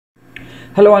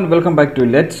Hello and welcome back to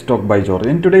Let's Talk by George.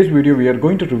 In today's video, we are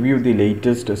going to review the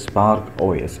latest Spark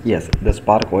OS. Yes, the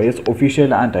Spark OS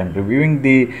official, and I'm reviewing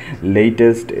the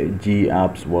latest G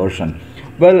apps version.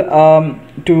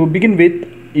 To begin with,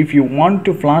 if you want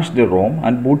to flash the ROM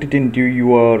and boot it into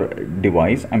your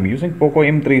device, I'm using POCO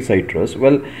M3 Citrus.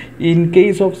 Well, in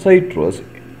case of Citrus,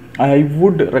 I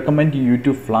would recommend you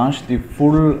to flash the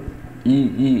full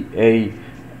EEA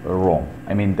ROM.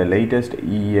 I mean the latest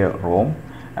EEA ROM,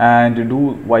 and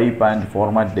do wipe and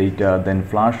format data, then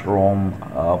flash ROM,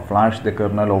 flash the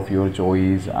kernel of your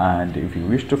choice, and if you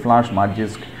wish to flash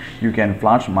Magisk, you can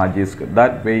flash Magisk.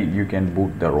 That way you can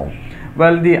boot the ROM.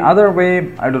 Well, the other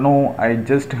way, I don't know, I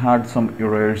just had some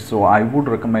errors, so I would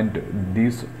recommend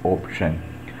this option.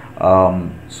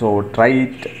 So try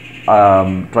it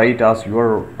as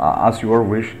your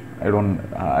wish. I don't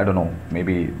know,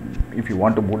 maybe if you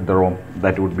want to boot the ROM,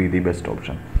 that would be the best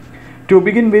option. To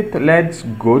begin with, let's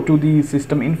go to the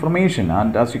system information,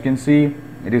 and as you can see,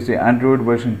 it is the Android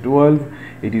version 12.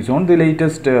 It is on the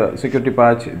latest security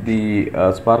patch. The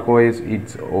Spark OS,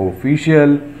 it's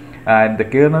official, and the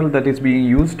kernel that is being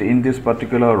used in this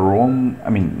particular ROM,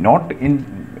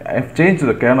 I've changed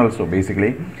the kernel, so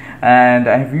basically, and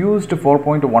I have used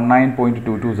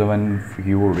 4.19.227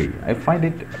 Fury. I find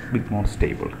it a bit more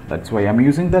stable. That's why I'm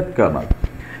using that kernel.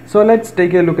 So let's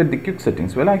take a look at the quick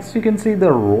settings. Well, as you can see, the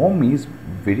ROM is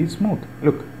very smooth.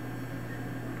 Look,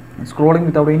 scrolling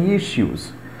without any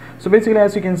issues. So basically,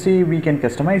 as you can see, we can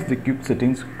customize the quick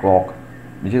settings clock,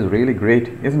 which is really great,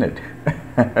 isn't it?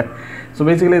 So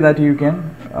basically that you can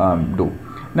do.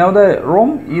 Now the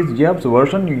ROM is GApps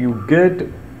version. You get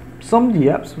some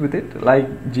GApps with it, like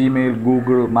Gmail,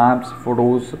 Google Maps,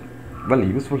 Photos, well,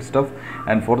 useful stuff.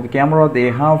 And for the camera, they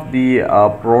have the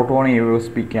Proton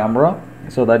USB camera.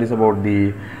 So that is about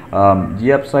the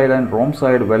GApp side. And ROM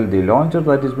side, well, the launcher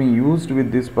that is being used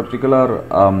with this particular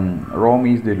ROM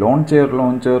is the launcher.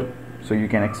 So you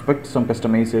can expect some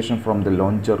customization from the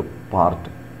launcher part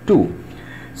too.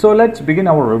 So let's begin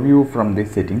our review from the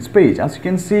settings page. As you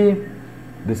can see,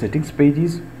 the settings page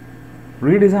is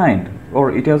redesigned,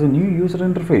 or it has a new user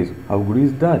interface. How good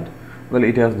is that? Well,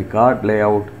 it has the card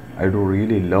layout. I do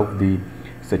really love the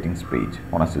settings page,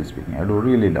 honestly speaking. I do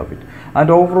really love it. And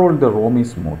overall, the ROM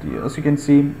is smooth. As you can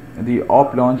see, the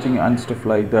app launching and stuff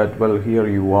like that, well, here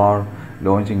you are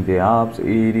launching the apps.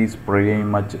 It is pretty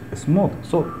much smooth,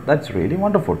 so that's really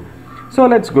wonderful. So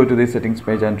let's go to the settings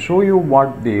page and show you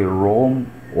what the ROM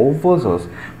offers us.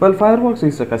 Well, Fireworks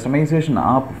is a customization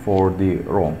app for the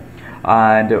ROM,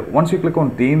 and once you click on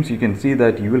themes, you can see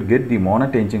that you will get the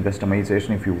mono-changing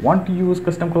customization. If you want to use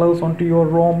custom colors onto your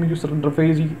ROM user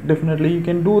interface, definitely you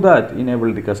can do that.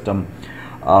 Enable the custom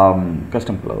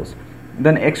colors.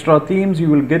 Then extra themes, you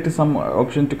will get some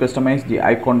option to customize the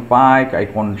icon pack,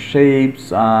 icon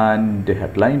shapes, and the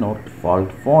headline or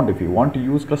default font. If you want to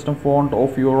use custom font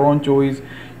of your own choice,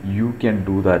 you can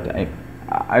do that.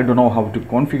 I don't know how to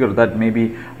configure that.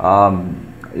 Maybe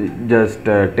just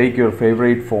take your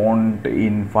favorite font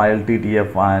in file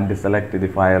TTF and select the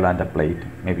file and apply it,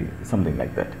 maybe something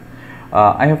like that.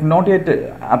 I have not yet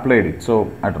applied it, so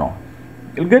I don't know.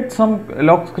 You'll get some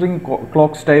lock screen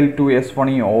clock style to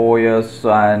S-Funny OS,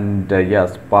 and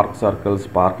yes, Spark Circle,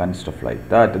 Spark and stuff like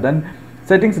that. Then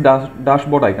settings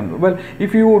dashboard icon. Well,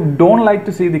 if you don't like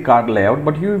to see the card layout,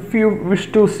 but if you wish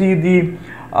to see the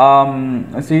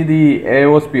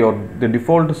AOSP or the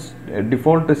default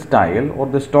style or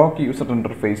the stock user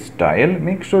interface style,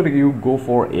 make sure you go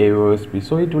for AOSP.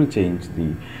 So it will change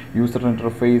the user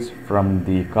interface from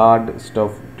the card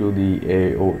stuff to the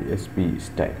AOSP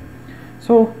style.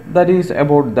 So that is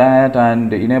about that.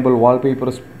 And enable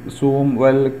wallpaper zoom.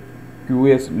 Well,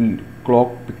 QS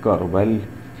clock picker. Well,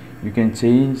 you can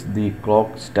change the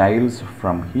clock styles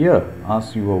from here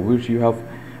as you wish. You have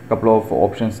couple of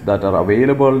options that are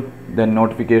available. Then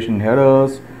notification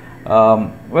headers,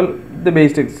 well, the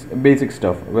basic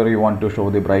stuff where you want to show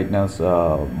the brightness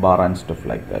bar and stuff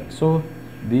like that. So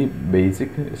the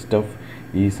basic stuff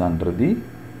is under the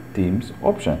themes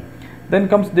option. Then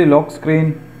comes the lock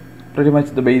screen, pretty much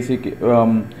the basic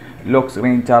lock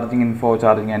screen, charging info,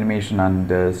 charging animation,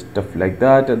 and stuff like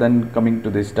that. Then coming to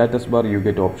the status bar, you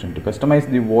get option to customize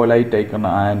the light icon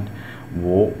and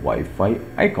Wi-Fi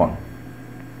icon.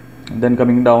 Then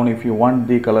coming down, if you want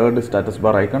the colored status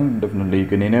bar icon, definitely you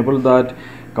can enable that.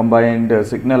 Combined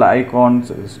signal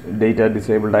icons, data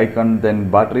disabled icon. Then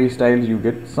battery styles, you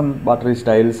get some battery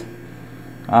styles,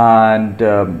 and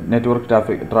network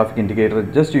traffic indicator.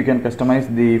 Just you can customize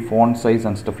the font size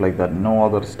and stuff like that. No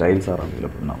other styles are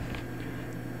available now.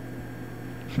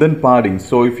 Then padding.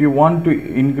 So if you want to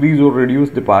increase or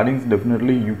reduce the paddings,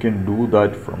 definitely you can do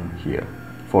that from here.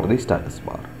 for the status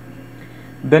bar.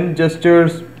 Then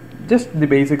gestures, just the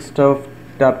basic stuff,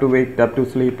 tap to wake, tap to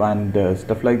sleep, and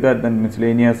stuff like that. Then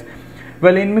miscellaneous.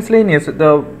 Well, in miscellaneous,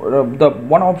 the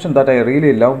one option that I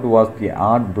really loved was the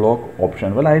ad block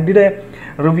option. Well, I did a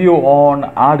review on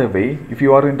Adaway. If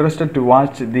you are interested to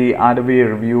watch the Adaway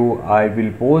review, I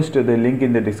will post the link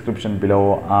in the description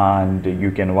below, and you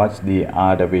can watch the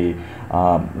Adaway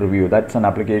review. That's an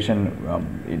application.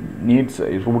 It needs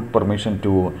root permission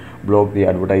to block the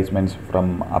advertisements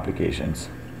from applications.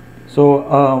 So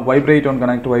vibrate on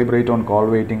connect, vibrate on call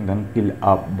waiting, then kill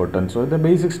up button. So the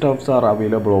basic stuffs are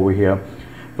available over here.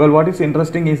 Well, what is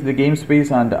interesting is the game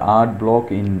space and ad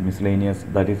block in miscellaneous.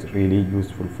 That is really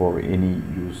useful for any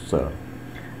user.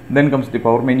 Then comes the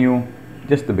power menu,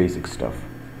 just the basic stuff.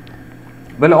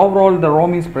 Well, overall the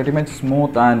ROM is pretty much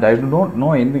smooth, and I don't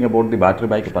know anything about the battery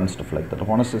backup and stuff like that.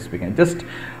 Honestly speaking, I just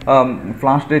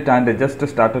flashed it and I just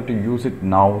started to use it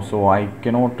now, so I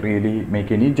cannot really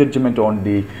make any judgment on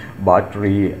the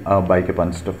battery backup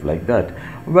and stuff like that.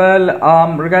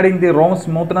 Well, regarding the ROM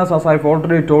smoothness, as I've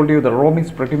already told you, the ROM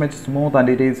is pretty much smooth and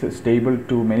it is stable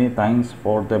to many thanks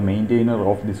for the maintainer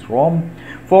of this ROM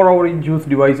for our in-use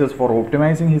devices, for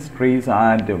optimizing histories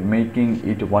and making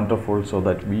it wonderful so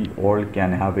that we all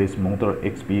can have a smoother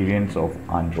experience of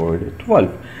Android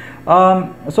 12.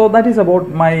 So that is about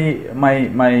my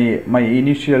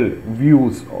initial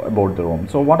views about the ROM.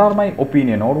 So what are my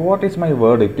opinion, or what is my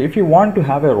verdict? If you want to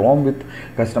have a ROM with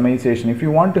customization, if you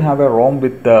want to have a ROM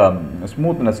with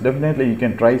smoothness, definitely you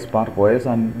can try SparkOS,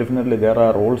 and definitely there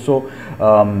are also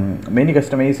many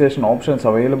customization options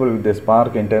available with the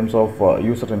Spark in terms of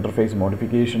user interface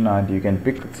modification, and you can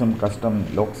pick some custom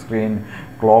lock screen,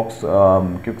 clocks,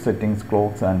 quick settings,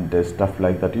 clocks, and stuff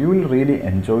like that. You will really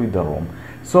enjoy the ROM.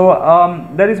 So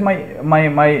that is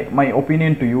my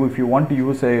opinion to you. If you want to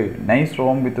use a nice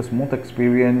ROM with a smooth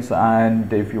experience,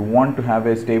 and if you want to have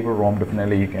a stable ROM,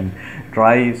 definitely you can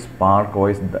try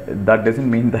SparkOS. That doesn't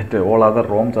mean that all other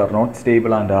ROMs are not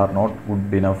stable and are not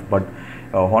good enough, but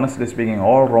honestly speaking,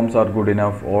 all ROMs are good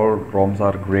enough, all ROMs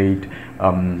are great.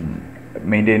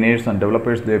 Maintainers and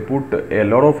developers, they put a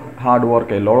lot of hard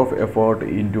work, a lot of effort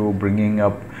into bringing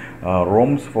up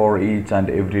ROMs for each and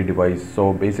every device.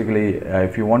 So basically,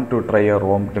 if you want to try a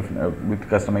ROM with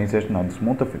customization and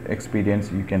smooth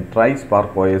experience, you can try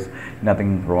SparkOS.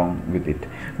 Nothing wrong with it.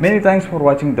 Many thanks for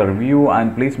watching the review,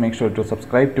 and please make sure to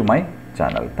subscribe to my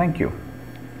channel. Thank you.